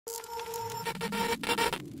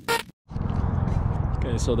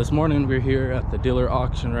Okay, so this morning we're here at the dealer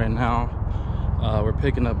auction right now. We're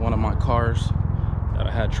picking up one of my cars that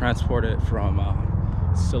I had transported from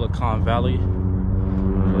Silicon Valley.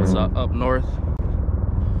 It's up north.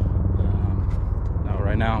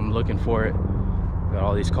 Right now I'm looking for it. Got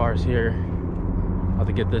all these cars here. About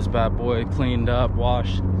to get this bad boy cleaned up,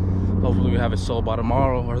 washed. Hopefully we have it sold by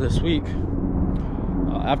tomorrow or this week.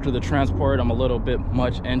 After the transport, I'm a little bit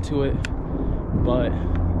much into it, but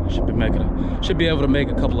should be able to make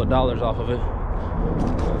a couple of dollars off of it.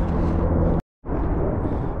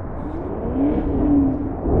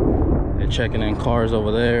 They're checking in cars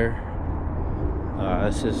over there.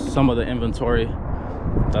 This is some of the inventory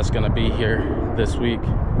that's gonna be here this week.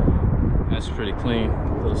 That's pretty clean,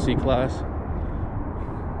 little C-Class.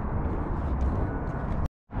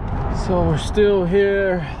 So we're still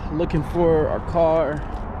here looking for our car.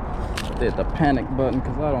 Hit the panic button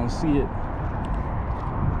because I don't see it.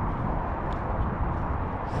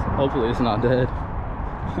 Hopefully it's not dead.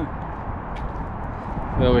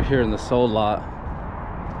 We're over here in the sold lot.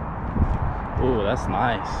 Ooh, that's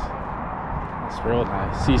nice. That's real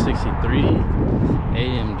nice. C63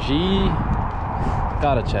 AMG.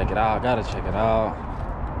 Gotta check it out. Gotta check it out.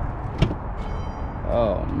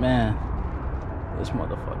 Oh man, this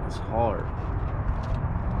motherfucker's hard.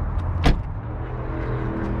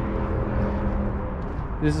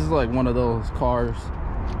 This is like one of those cars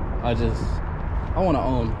I want to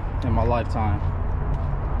own in my lifetime.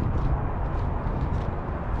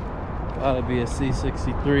 Gotta be a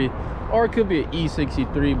C63, or it could be an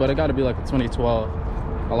E63, but it gotta be like a 2012.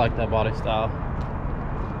 I like that body style.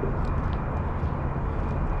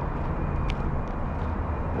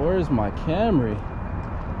 Where's my Camry?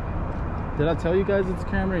 Did I tell you guys it's a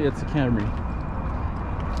Camry? It's a Camry.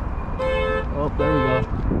 Oh, there we go.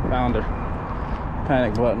 Found her.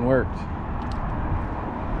 Panic button worked.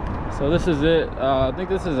 So this is it. I think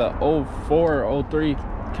this is a 04 or 03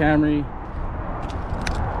 Camry.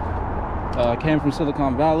 Came from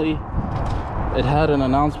Silicon Valley. It had an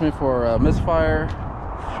announcement for misfire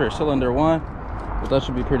for cylinder 1, but that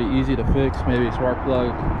should be pretty easy to fix. Maybe spark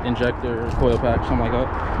plug, injector, coil pack, something like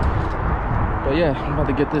that. But yeah, I'm about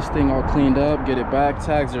to get this thing all cleaned up, get it back.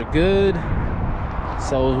 Tags are good,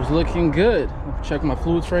 so it's looking good. I'm checking my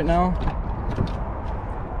fluids right now.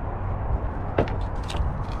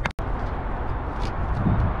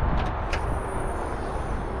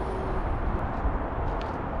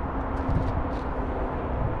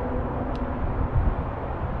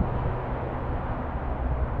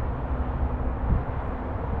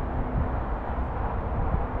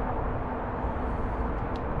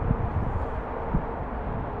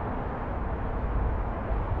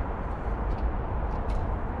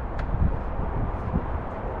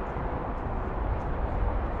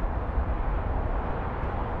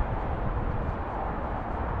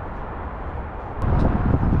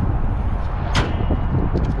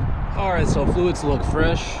 Alright, so fluids look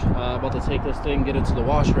fresh. About to take this thing, get it to the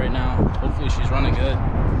wash right now. Hopefully she's running good.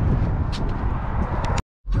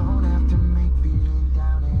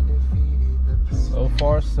 So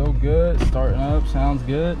far so good. Starting up, sounds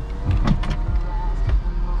good.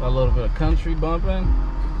 Got a little bit of country bumping.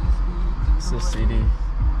 It's this CD.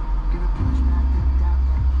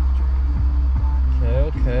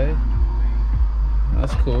 Okay.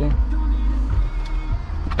 That's cool.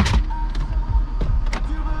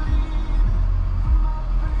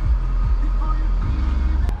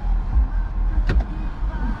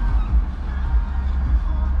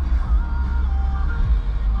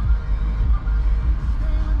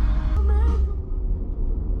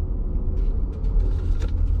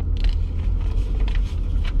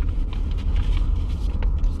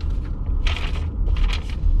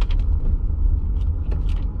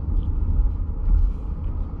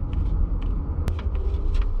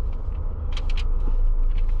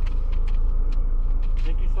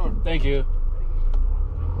 Thank you.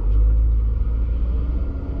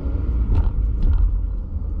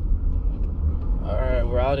 All right,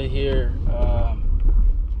 we're out of here.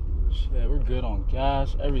 Shit, we're good on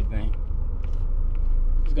gas, everything.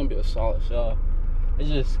 It's gonna be a solid sell. It's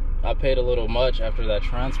just I paid a little much after that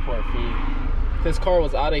transport fee. If this car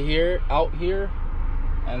was out here,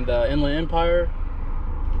 and Inland Empire,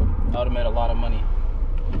 I would have made a lot of money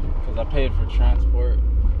because I paid for transport.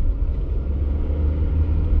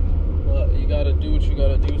 But you gotta do what you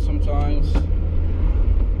gotta do sometimes.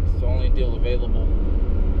 It's the only deal available.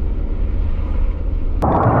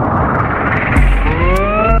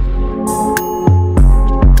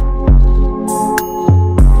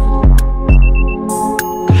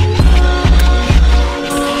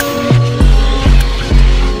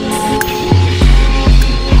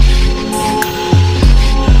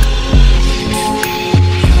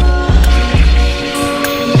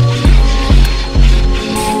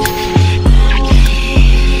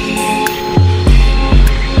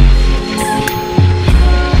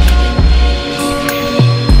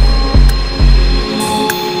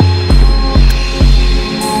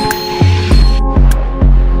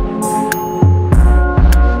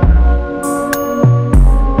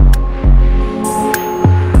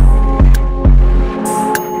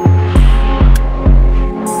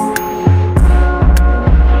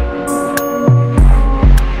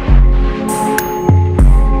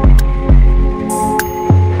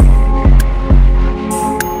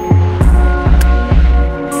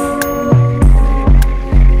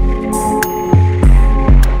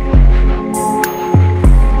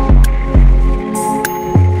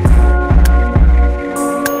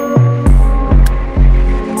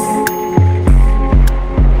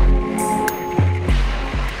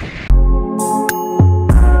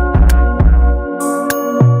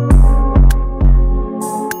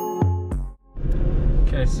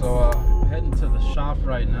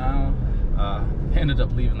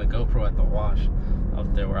 GoPro at the wash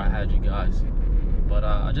up there where I had you guys. But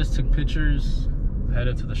I just took pictures,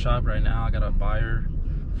 headed to the shop right now. I got a buyer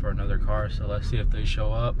for another car, so let's see if they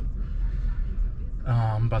show up.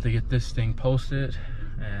 I'm about to get this thing posted,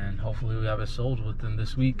 and hopefully we have it sold within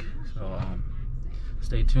this week. So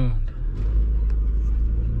stay tuned.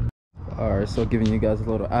 Alright, so giving you guys a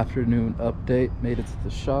little afternoon update. Made it to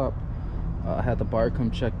the shop. I had the buyer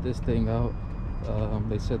come check this thing out.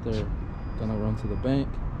 They said they're gonna run to the bank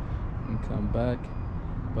and come back,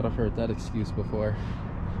 but I've heard that excuse before.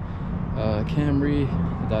 Camry,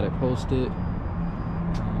 got it posted.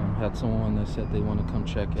 Had someone that said they want to come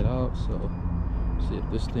check it out, so see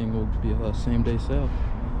if this thing will be a same-day sale.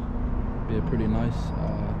 Be a pretty nice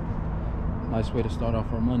way to start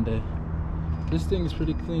off our Monday. This thing is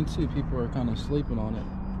pretty clean too. People are kind of sleeping on it.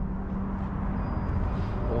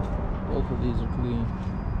 Both of these are clean.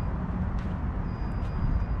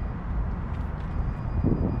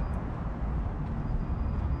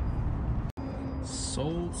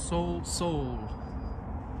 Sold.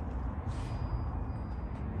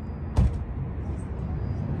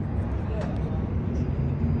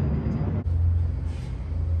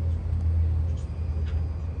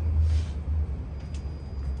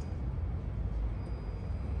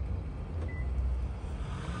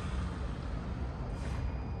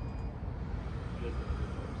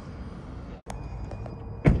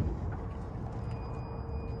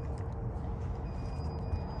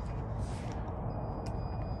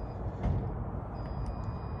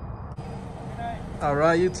 All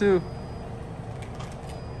right, you too.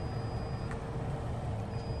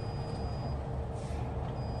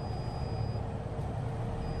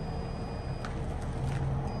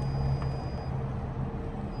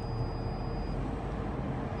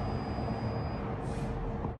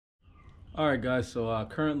 All right, guys, so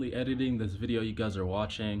currently editing this video you guys are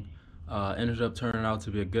watching. Ended up turning out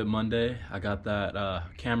to be a good Monday. I got that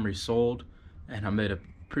Camry sold, and I made a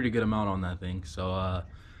pretty good amount on that thing. So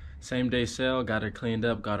same day sale, got her cleaned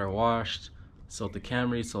up, got her washed, sold the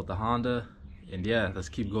Camry, sold the Honda, and yeah, let's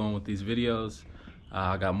keep going with these videos.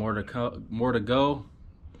 I got more to go,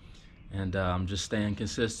 and I'm just staying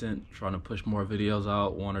consistent, trying to push more videos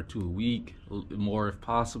out, 1 or 2 a week, more if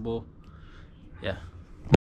possible. Yeah.